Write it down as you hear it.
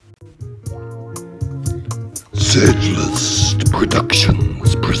Sedless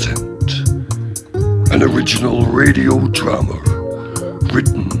Productions present an original radio drama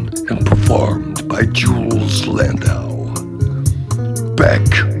written and performed by Jules Landau. Back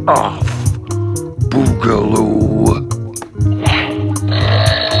Off, Boogaloo.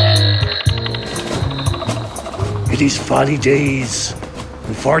 It is 40 days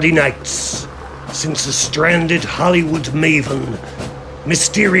and 40 nights since a stranded Hollywood maven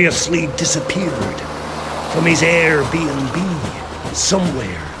mysteriously disappeared from his Airbnb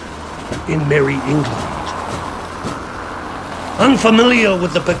somewhere in Merry England. Unfamiliar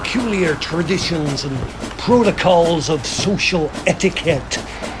with the peculiar traditions and protocols of social etiquette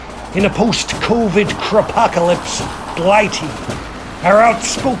in a post-COVID cropocalypse Blighty, our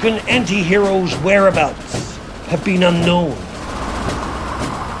outspoken anti-hero's whereabouts have been unknown.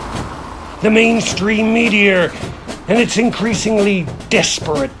 The mainstream media and its increasingly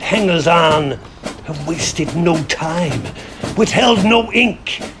desperate hangers-on have wasted no time, withheld no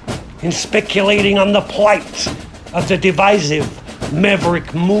ink in speculating on the plight of the divisive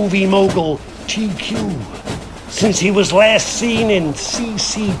maverick movie mogul TQ since he was last seen in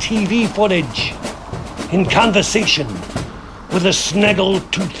CCTV footage in conversation with a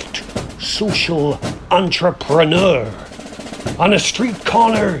snaggle-toothed social entrepreneur on a street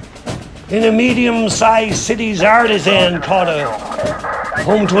corner in a medium-sized city's artisan quarter,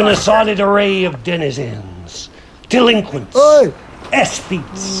 home to an assorted array of denizens, delinquents,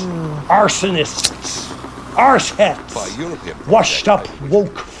 aesthetes, arsonists, arsehats, washed-up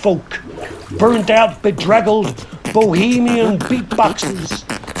woke folk, burnt-out, bedraggled bohemian beatboxers,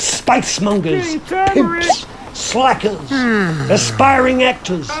 spicemongers, pimps, slackers, aspiring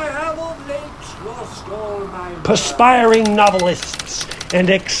actors, perspiring novelists, and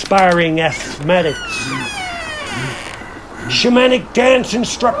expiring asthmatics. Shamanic dance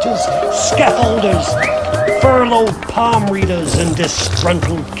instructors, scaffolders, furloughed palm readers, and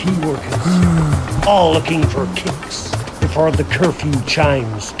disgruntled key workers, all looking for kicks before the curfew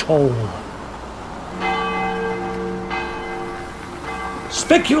chimes toll.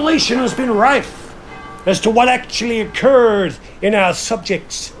 Speculation has been rife as to what actually occurred in our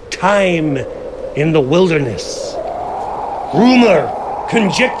subject's time in the wilderness. Rumor,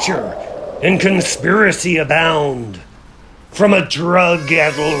 conjecture, and conspiracy abound. From a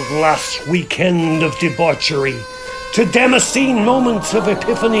drug-addled last weekend of debauchery to Damascene moments of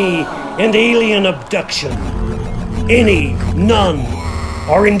epiphany and alien abduction. Any, none,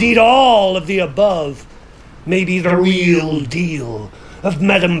 or indeed all of the above may be the real deal of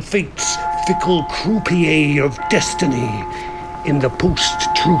Madame Fate's fickle croupier of destiny in the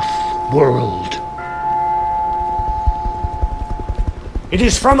post-truth world. It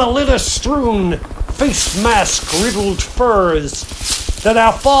is from a litter-strewn, face-mask-riddled furs that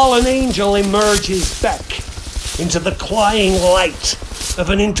our fallen angel emerges back into the crying light of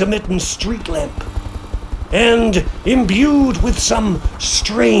an intermittent street lamp. And, imbued with some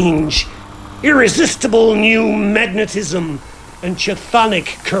strange, irresistible new magnetism and chthonic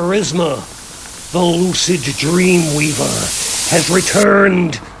charisma, the lucid dreamweaver has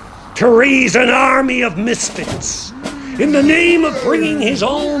returned to raise an army of misfits in the name of bringing his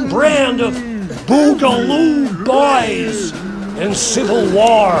own brand of Boogaloo boys and civil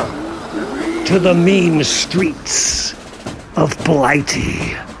war to the mean streets of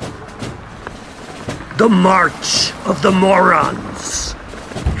Blighty. The march of the morons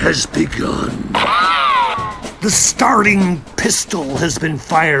has begun. The starting pistol has been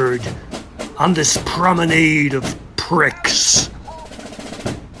fired on this promenade of pricks.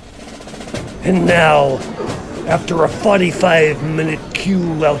 And now, after a 45-minute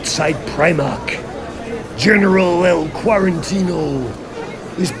queue outside Primark, General El Quarantino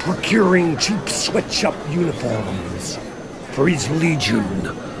is procuring cheap sweatshop uniforms for his Legion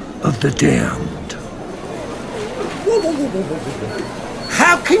of the Damned.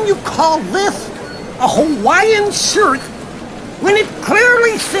 How can you call this a Hawaiian shirt when it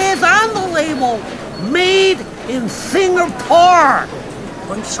clearly says on the label, made in Singapore?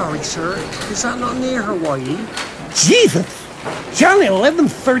 I'm sorry, sir. Is that not near Hawaii? Jesus! John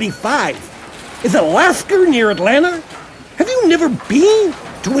 11:35. Is Alaska near Atlanta? Have you never been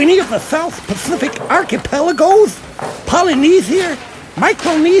to any of the South Pacific archipelagos? Polynesia?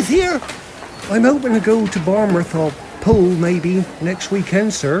 Micronesia? I'm hoping to go to Bournemouth or Poole maybe next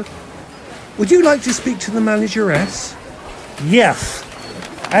weekend, sir. Would you like to speak to the manageress? Yes,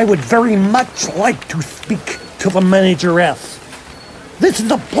 I would very much like to speak to the manageress. This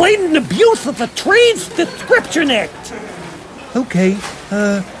is a blatant abuse of the Trades Description Act. Okay,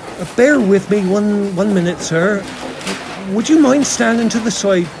 bear with me one minute, sir. Would you mind standing to the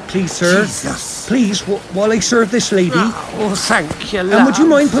side, please, sir? Jesus. Please, while I serve this lady. Oh, thank you, love. And would you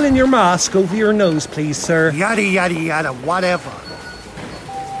mind pulling your mask over your nose, please, sir? Yada, yada, yada, whatever.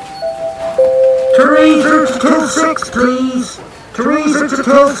 Teresa to till 6, please. Teresa to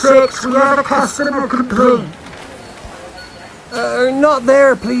till 6. We have a customer complaint. Not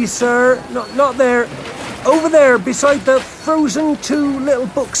there, please, sir. Not there. Over there, beside the frozen 2 little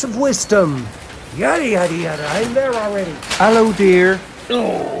books of wisdom. Yada, yada, yada. I'm there already. Hello, dear.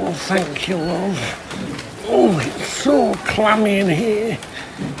 Oh, thank you, love. Oh, it's so clammy in here.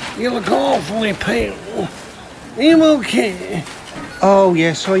 You look awfully pale. Are you okay? Oh,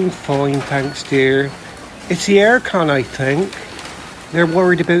 yes, I'm fine, thanks, dear. It's the aircon, I think. They're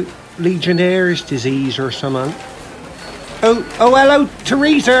worried about Legionnaire's disease or something. Oh, hello,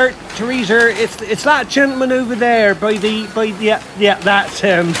 Teresa. Teresa, it's that gentleman over there that's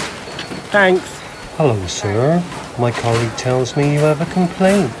him. Thanks. Hello, sir. My colleague tells me you have a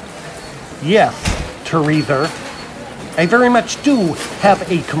complaint. Yes, Teresa. I very much do have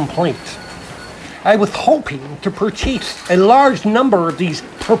a complaint. I was hoping to purchase a large number of these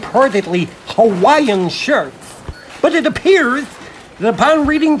purportedly Hawaiian shirts, but it appears that upon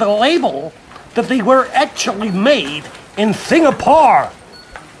reading the label that they were actually made in Singapore.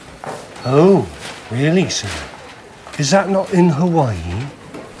 Oh, really, sir? Is that not in Hawaii?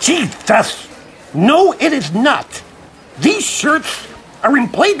 Jesus! No, it is not. These shirts are in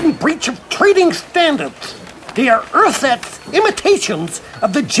blatant breach of trading standards. They are ersatz imitations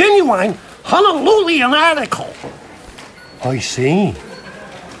of the genuine Honoluluan article. I see.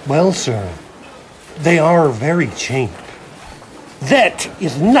 Well, sir, they are very cheap. That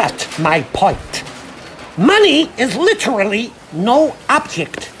is not my point. Money is literally no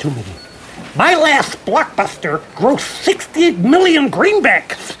object to me. My last blockbuster grossed 68 million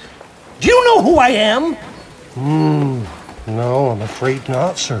greenbacks. Do you know who I am? No, I'm afraid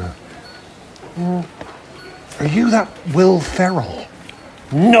not, sir. Are you that Will Ferrell?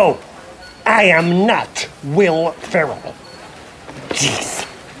 No, I am not Will Ferrell. Jeez.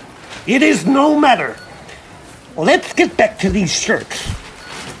 It is no matter. Let's get back to these shirts.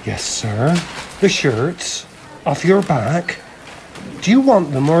 Yes, sir. The shirts off your back. Do you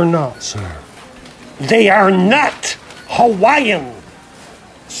want them or not, sir? They are not Hawaiian.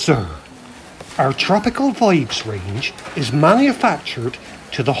 Sir, our Tropical Vibes range is manufactured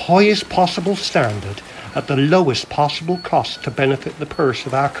to the highest possible standard at the lowest possible cost to benefit the purse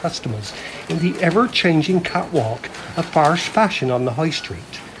of our customers in the ever-changing catwalk of fast fashion on the high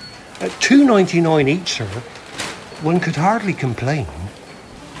street. At $2.99 each, sir, one could hardly complain.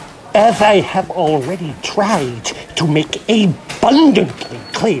 As I have already tried to make abundantly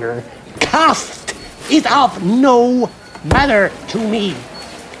clear, cost is of no matter to me.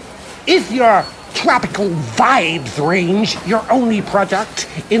 Is your Tropical Vibes range your only product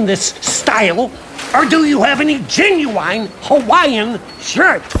in this style, or do you have any genuine Hawaiian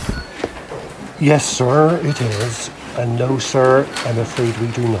shirts? Yes, sir, it is. And no, sir, I'm afraid we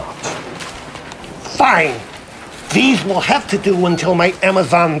do not. Fine. These will have to do until my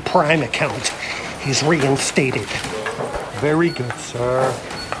Amazon Prime account is reinstated. Very good, sir.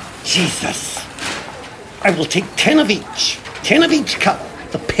 Jesus. I will take 10 of each. 10 of each color.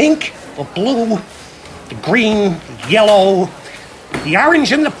 The pink, the blue, the green, the yellow, the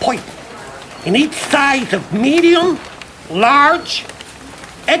orange, and the purple. In each size of medium, large,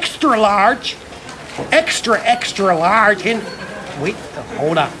 extra large, extra large, and... Wait,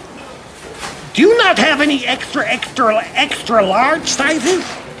 hold on. Do you not have any extra large sizes?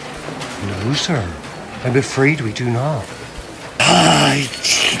 No, sir. I'm afraid we do not.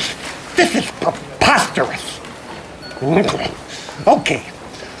 This is preposterous. Okay.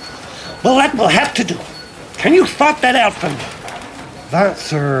 Well, that will have to do. Can you sort that out for me? That's,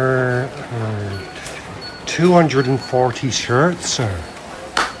 sir, 240 shirts, sir.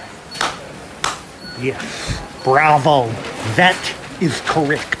 Yes. Bravo. That is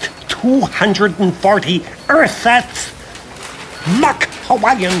correct. 240 ersatz mock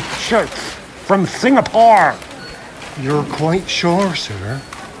Hawaiian shirts from Singapore. You're quite sure, sir?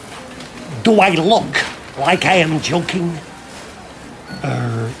 Do I look like I am joking?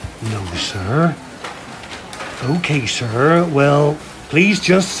 No, sir. Okay, sir. Well, please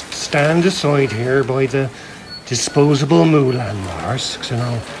just stand aside here by the disposable Mulan masks, and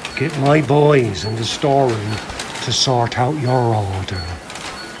I'll get my boys in the storeroom to sort out your order.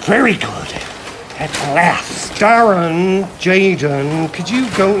 Very good. At last. Darren, Jaden, could you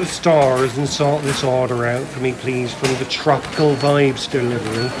go to the stores and sort this order out for me, please, from the Tropical Vibes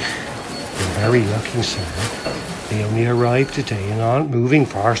delivery? You're very lucky, sir. They only arrived today and aren't moving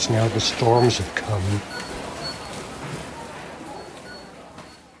fast now the storms have come.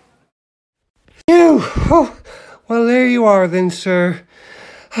 Phew! Oh, well, there you are then, sir.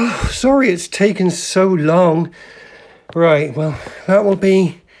 Oh, sorry it's taken so long. Right, well, that will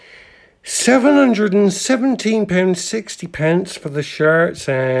be £717.60 for the shirts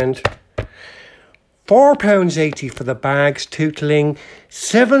and £4.80 for the bags, totaling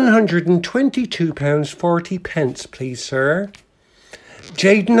 £722.40, please, sir.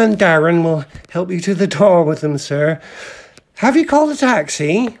 Jaden and Darren will help you to the door with them, sir. Have you called a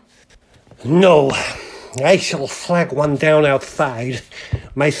taxi? No, I shall flag one down outside.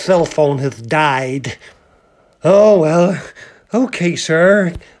 My cell phone has died. Oh, well, okay,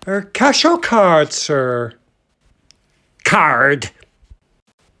 sir. Cash or card, sir? Card.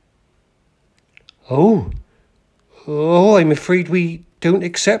 Oh, I'm afraid we don't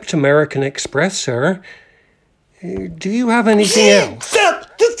accept American Express, sir. Do you have anything else?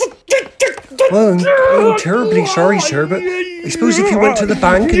 Well, I'm terribly sorry, sir, but I suppose if you went to the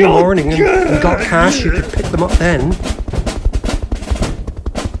bank in the morning and got cash, you could pick them up then.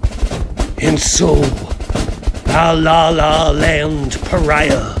 And so, our La La Land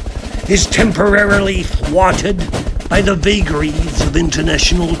pariah is temporarily thwarted by the vagaries of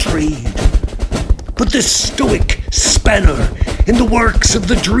international trade. But the stoic spanner in the works of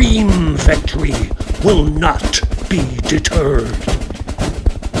the Dream Factory will not be deterred.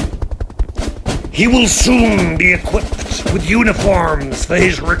 He will soon be equipped with uniforms for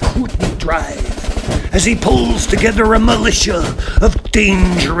his recruitment drive as he pulls together a militia of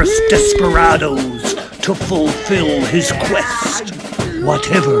dangerous desperados to fulfill his quest,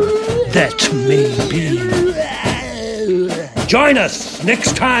 whatever that may be. Join us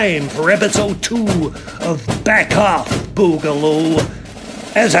next time for episode 2 of Back Off, Boogaloo,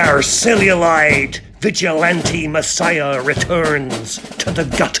 as our celluloid vigilante messiah returns to the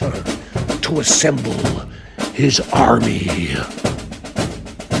gutter to assemble his army.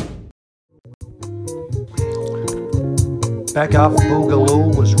 Back Off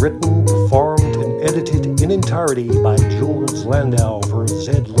Boogaloo was written, performed, and edited in entirety by Jules Landau for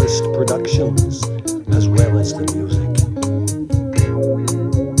Z-List Productions, as well as the music.